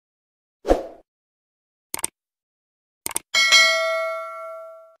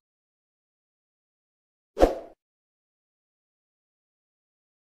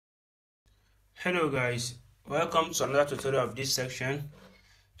Hello guys, welcome to another tutorial of this section.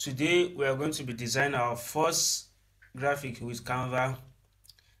 Today we are going to be designing our first graphic with Canva.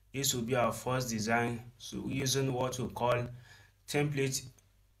 This will be our first design, so using what we call template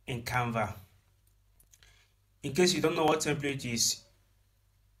in Canva. In case you don't know what template is,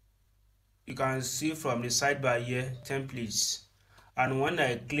 you can see from the sidebar here templates, and when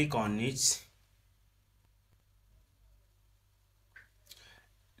I click on it,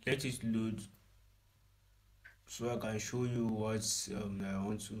 let it load so I can show you what I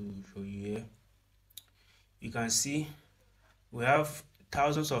want to show you here. You can see we have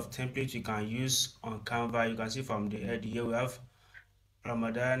thousands of templates you can use on Canva. You can see from the head here we have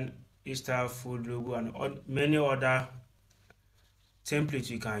Ramadan, Easter, food logo, and many other templates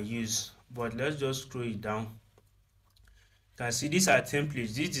you can use. But let's just scroll it down. You can see these are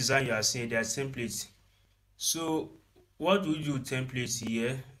templates. This design you are seeing, they are templates. So what do we do with templates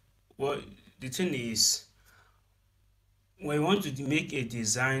here? Well, the thing is, when you want to make a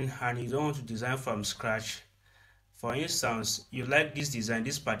design and you don't want to design from scratch, for instance, you like this design,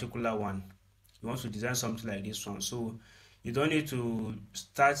 this particular one, you want to design something like this one, so you don't need to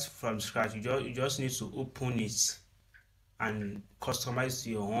start from scratch. You just need to open it and customize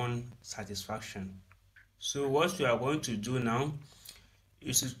to your own satisfaction. So what we are going to do now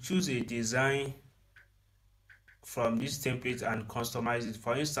is to choose a design from this template and customize it.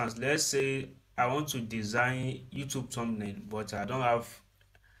 For instance, let's say I want to design YouTube thumbnail, but I don't have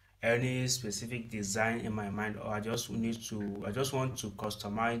any specific design in my mind, or I just want to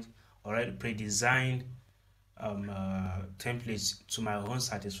customize or pre-design templates to my own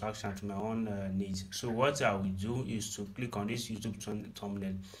satisfaction, to my own needs. So what I will do is to click on this YouTube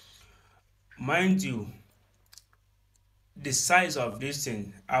thumbnail. Mind you, the size of this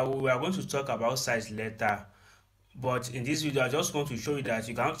thing, we are going to talk about size later, but in this video I just want to show you that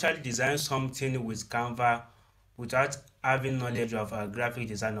you can actually design something with Canva without having knowledge of graphic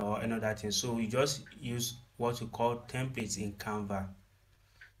design or another thing. So you just use what we call templates in Canva.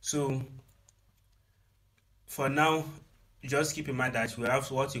 So for now, just keep in mind that we have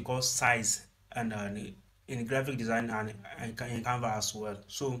what you call size and in graphic design and in Canva as well.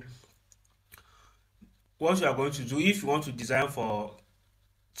 So what you are going to do, if you want to design for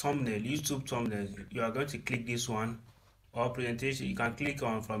thumbnail, YouTube thumbnail, you are going to click this one, or presentation. You can click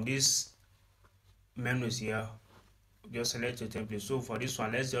on from this menus here, just select your template. So for this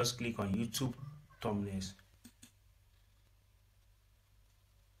one, let's just click on YouTube thumbnails.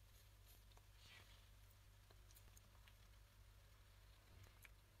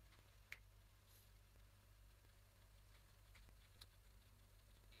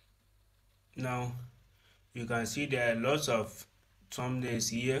 Now you can see there are lots of thumbnails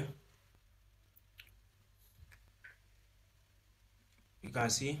here. You can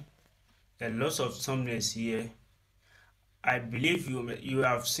see there are lots of thumbnails here. I believe you may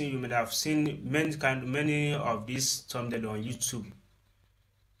have seen many of these thumbnails on YouTube,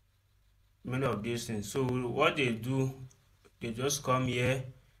 many of these things. So what they do, they just come here,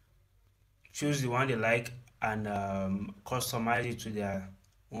 choose the one they like, and customize it to their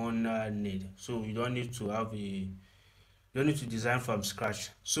own need. So you don't need to design from scratch.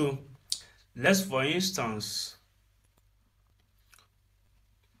 So let's, for instance,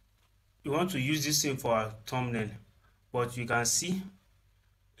 you want to use this thing for a thumbnail, but you can see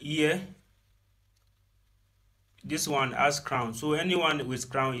here this one has crown, so anyone with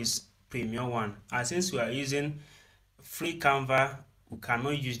crown is premium one, and since we are using free Canva, we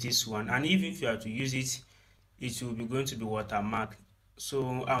cannot use this one, and even if you are to use it, it will be going to be watermark.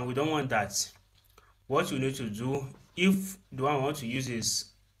 So and we don't want that. What you need to do, if the one we want to use is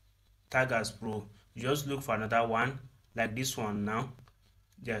tag as pro, you just look for another one like this one. Now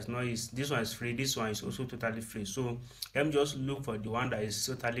there's no this one is free, this one is also totally free. So let me just look for the one that is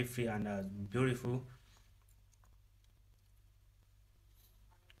totally free and beautiful.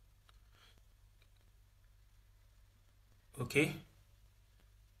 Okay,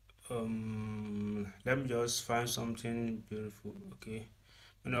 let me just find something beautiful. Okay,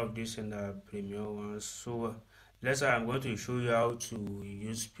 one of these in the premium ones. So let's say I'm going to show you how to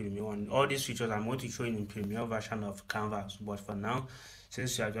use premium one. All these features I'm going to show you in premium version of Canva, but for now,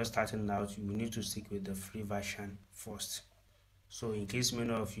 since you are just starting out, you need to stick with the free version first. So in case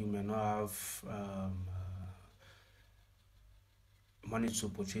many of you may not have money to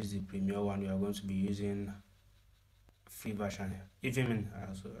purchase the premium one, we are going to be using free version. Even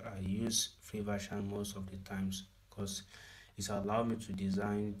I use free version most of the times because it's allowed me to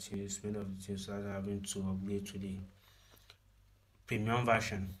design things, many of the things that I'm having to upgrade to the premium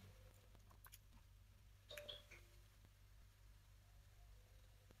version.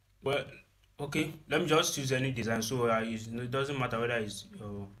 Well, Okay, let me just choose any design. So it doesn't matter whether it's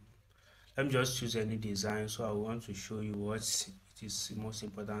let me just choose any design. So I want to show you what it is the most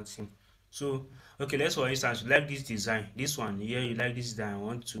important thing. So okay, let's for instance you like this design, this one here, you like this design, I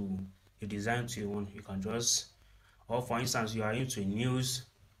want to you design to your own. You can just, or for instance you are into news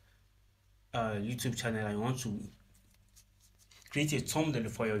YouTube channel and you want to create a thumbnail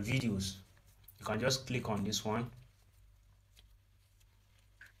for your videos, you can just click on this one,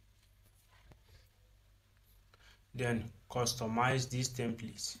 then customize these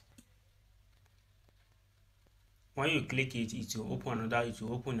templates. When you click it, it will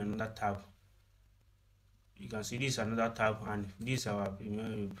open another tab. You can see this is another tab and this is our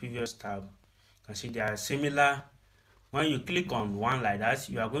previous tab. You can see they are similar. When you click on one like that,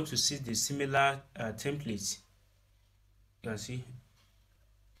 you are going to see the similar templates. You can see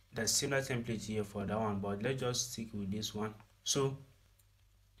the similar template here for that one, but let's just stick with this one. So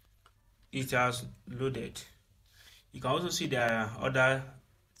it has loaded. You can also see there are other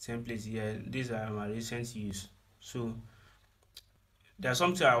templates here. These are my recent use. So there's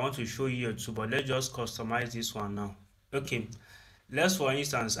something I want to show you too, but let's just customize this one now. Okay, let's for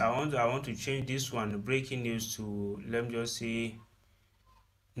instance I want to change this one breaking news to, let me just say,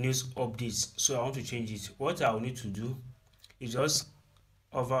 news updates. So I want to change it. What I will need to do is just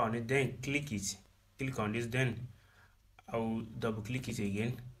hover on it, then click on this, then I will double click it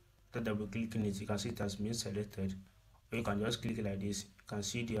again. After double clicking it, you can see it has been selected, or you can just click it like this. You can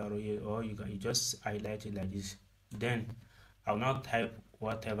see the arrow here, or you just highlight it like this. Then I will now type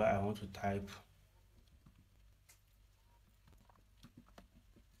whatever I want to type.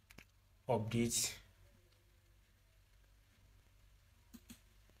 Update.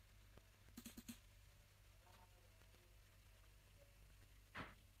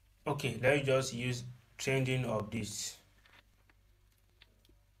 Okay, let's just use trending updates.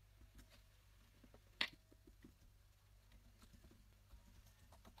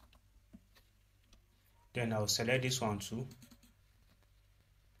 Then I'll select this one too.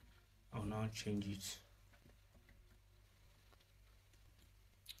 I'll now change it.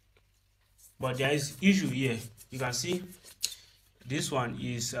 But there is issue here. You can see this one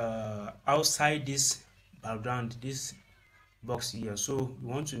is outside this background, this box here. So we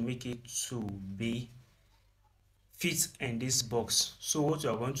want to make it to be fit in this box. So what we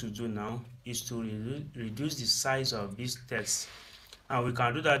are going to do now is to reduce the size of this text, and we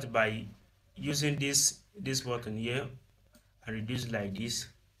can do that by using this button here and reduce it like this.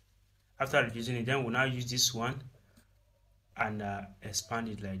 After reducing it, then we'll now use this one and expand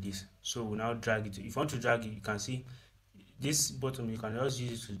it like this. So we'll now drag it. If you want to drag it, you can see this button, you can just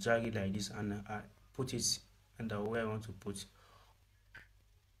use it to drag it like this and put it under where I want to put.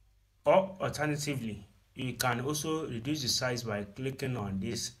 Or alternatively, you can also reduce the size by clicking on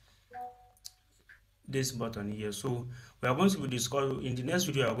this button here. So we are going to be discussing in the next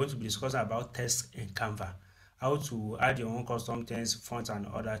video, we are going to be discussing about text in Canva, how to add your own custom text, fonts and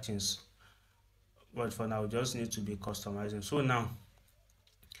other things. But for now, we just need to be customizing. So now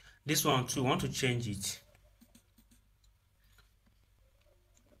this one too, want to change it.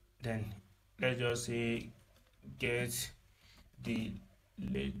 Then let's just say get the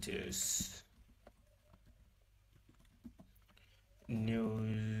latest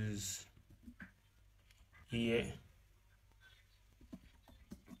news here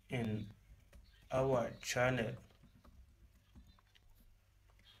in our channel.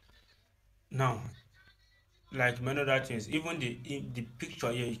 Now, like many other things, even the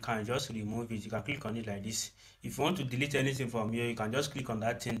picture here, you can just remove it. You can click on it like this. If you want to delete anything from here, you can just click on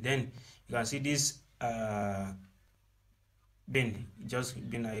that thing. Then you can see this bin, just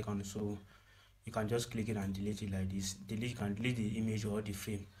bin icon. So you can just click it and delete it like this. You can delete the image or the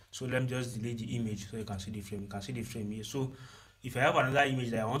frame. So let me just delete the image so you can see the frame. You can see the frame here. So if I have another image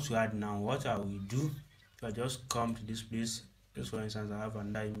that I want to add now, what I will do, if I just come to this place, just for instance, I have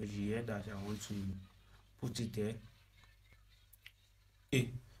another image here that I want to put it there. Okay,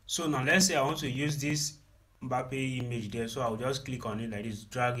 so now let's say I want to use this Mbappe image there, so I'll just click on it like this,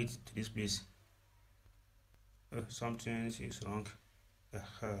 drag it to this place. Something is wrong.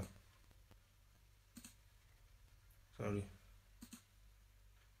 Sorry.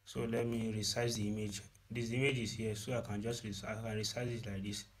 So let me resize the image. This image is here, so I can just resize it like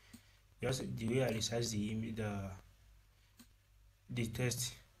this. Just the way I resize the image, the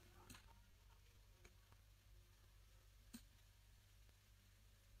text.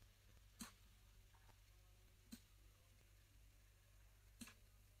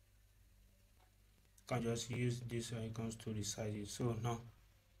 Can just use these icons to resize it. So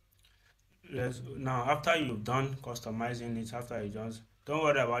now after you've done customizing it, after you just Don't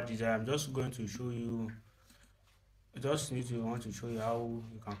worry about design. I'm just going to show you. I just want to show you how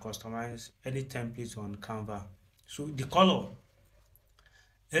you can customize any template on Canva. So the color.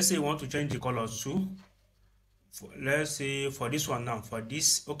 Let's say you want to change the color too. Let's say for this one now, for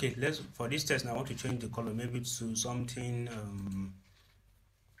this, okay, let's for this test now, I want to change the color maybe to something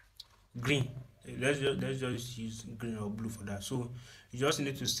green. Let's just use green or blue for that. So you just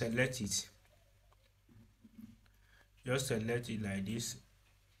need to select it. Just select it like this.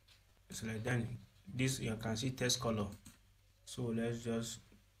 Select then this you can see test color. So let's just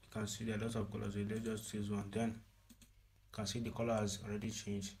you can see there are lots of colors. So let's just choose one. Then you can see the color has already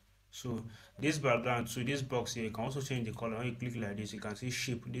changed. So this background to this box here, you can also change the color. When you click like this, you can see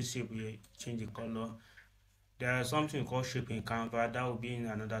shape. This shape here, change the color. There is something called shape in Canva that will be in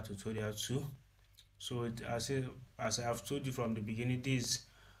another tutorial too. So as I have told you from the beginning, this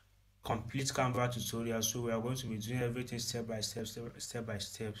complete Canva tutorial. So we are going to be doing everything step by step, step by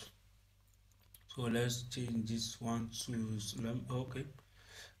step. So let's change this one to okay.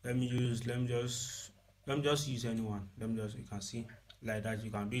 Let me just use anyone. Let me just you can see like that.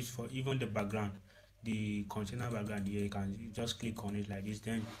 You can do it for even the background, the container background here. You can just click on it like this,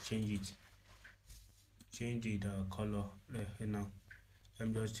 then change it. Change the color now. Let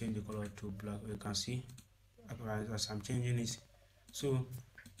me just change the color to black. You can see as I'm changing it. So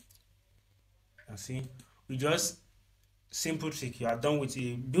you see we just simple trick. You are done with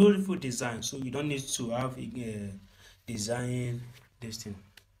a beautiful design, so you don't need to have a design this thing.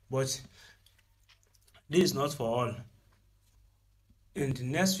 But this is not for all. In the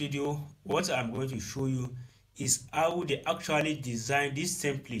next video, what I'm going to show you is how they actually design this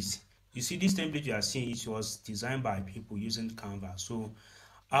template. You see this template you are seeing, it was designed by people using Canva. So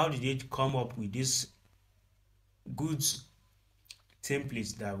how did they come up with this good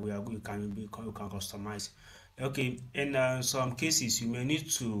templates that we can customize? Okay, in some cases you may need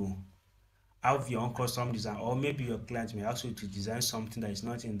to have your own custom design, or maybe your client may ask you to design something that is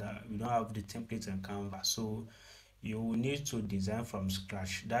not in that you don't have the template in Canva. So you will need to design from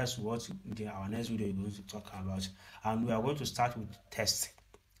scratch. That's what our next video is going to talk about, and we are going to start with tests,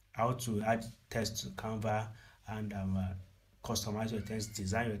 how to add tests to Canva and customize your tests,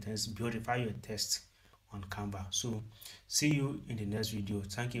 design your tests, beautify your tests on Canva. So see you in the next video.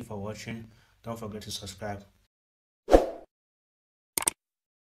 Thank you for watching. Don't forget to subscribe.